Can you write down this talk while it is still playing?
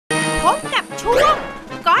บกับช่วง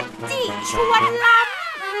ก๊อตจิชวนล้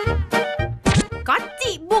ำก๊อต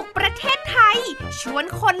จิบุกประเทศไทยชวน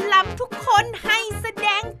คนล้ำทุกคนให้แสด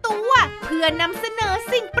งตัวเพื่อนำเสนอ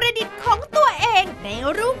สิ่งประดิษฐ์ของตัวเองใน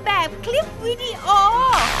รูปแบบคลิปวิดีโอ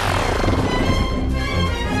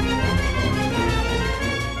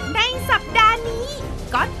ในสัปดาห์นี้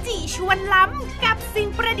ก๊อตจิชวนล้ำกับสิ่ง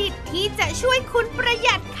ประดิษฐ์ที่จะช่วยคุณประห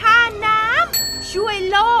ยัดค่าน้ำช่วย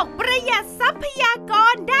โลกประหยัดทรัพยาก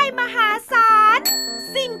รได้มหาศาล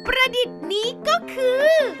สิ่งประดิษฐ์นี้ก็คือ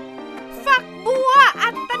ฝักบัวอั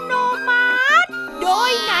ตโนมัติโด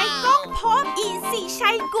ยนายก้องพบอิสิ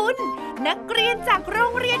ชัยกุลนักเรียนจากโร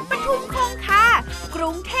งเรียนปทุมคงคาก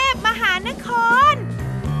รุงเทพมหานคร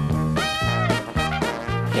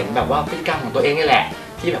เห็นแบบว่าพฤติกรรมของตัวเองนี่แหละ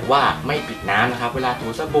ที่แบบว่าไม่ปิดน้ำนะครับเวลาถู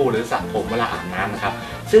สบู่หรือสระผมเวลาอาบน้ำนะครับ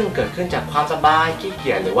ซึ่งเกิดขึ้นจากความสบายขี้เ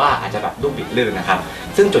กียจหรือว่าอาจจะแบบลูกบิดลื่นนะครับ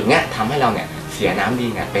ซึ่งจุดเนี้ยทำให้เราเนี่ยเสียน้ำดี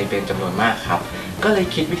เนี่ยเป็นจำนวนมากครับก็เลย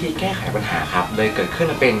คิดวิธีแก้ไขปัญหาครับเลยเกิดขึ้น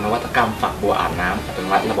มาเป็นนวัตกรรมฝักบัวอาบน้ำอัตโน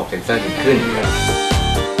มัติระบบเซ็นเซอร์ยิ่งขึ้น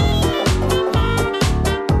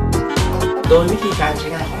โดยวิธีการใช้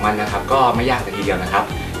งานของมันนะครับก็ไม่ยากเลยทีเดียวนะครับ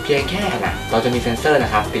เพียงแค่เราจะมีเซ็นเซอร์น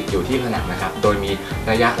ะครับติดอยู่ที่ผนังนะครับโดยมี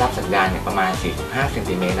ระยะรับสัญญาณเนี่ยประมาณ45 เซน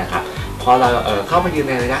ติเมตรนะครับพอเราเข้าไปยืน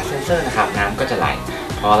ในระยะเซ็นเซอร์นะครับน้ำก็จะไหล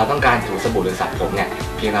พอเราต้องการถูสบู่หรือสระผมเนี่ย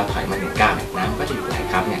เพียงเราถอยมา1 ก้าวน้ำก็จะหยุดไหล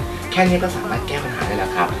ครับเนี่ยแค่นี้ก็สามารถแก้ปัญหาได้แล้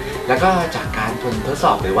วครับแล้วก็จากการทดส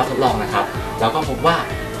อบหรือว่าทดลองนะครับเราก็พบว่า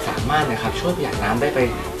สามารถนะครับช่วยประหยัดน้ำได้ไป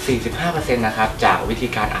 45% นะครับจากวิธี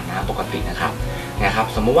การอาบน้ำปกตินะครับ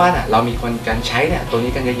สมมุติว่าเรามีคนการใช้เนี่ยตัว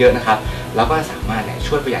นี้กันเยอะๆนะครับเราก็สามารถ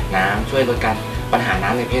ช่วยประหยัดน้ำช่วยลดการปัญหาน้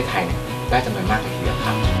ำในประเทศไทยได้จำนวนมากเลยทีเดียวค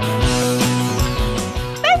รับ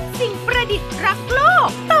เป็นสิ่งประดิษฐ์รักโลก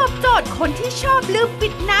ตอบโจทย์คนที่ชอบลืมปิ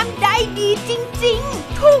ดน้ำได้ดีจริง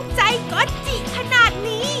ๆถูกใจก๊อตจิขนาด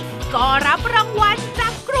นี้ก็รับรางวัลจา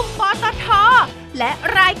กกลุ่มปตท.และ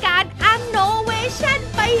รายการอาโนเวชั่น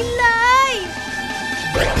ไปเลย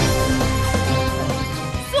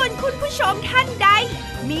ส่วนคุณผู้ชมท่านใด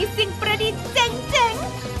มีสิ่งประดิษฐ์เจ๋ง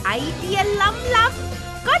ๆไอเดียล้ำ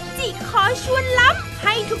ๆก๊อตจิขอชวนล้ำใ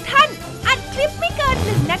ห้ทุกท่านอัดคลิปไม่เกิน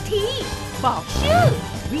1 นาทีบอกชื่อ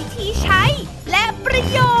วิธีใช้และประ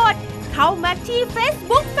โยชน์เข้ามาที่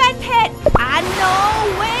Facebook Fanpage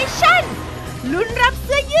Innovation ลุ้นรับเ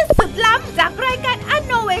สื้อยืดสุดล้ำจากรายการ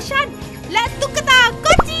Innovation และตุ๊กตา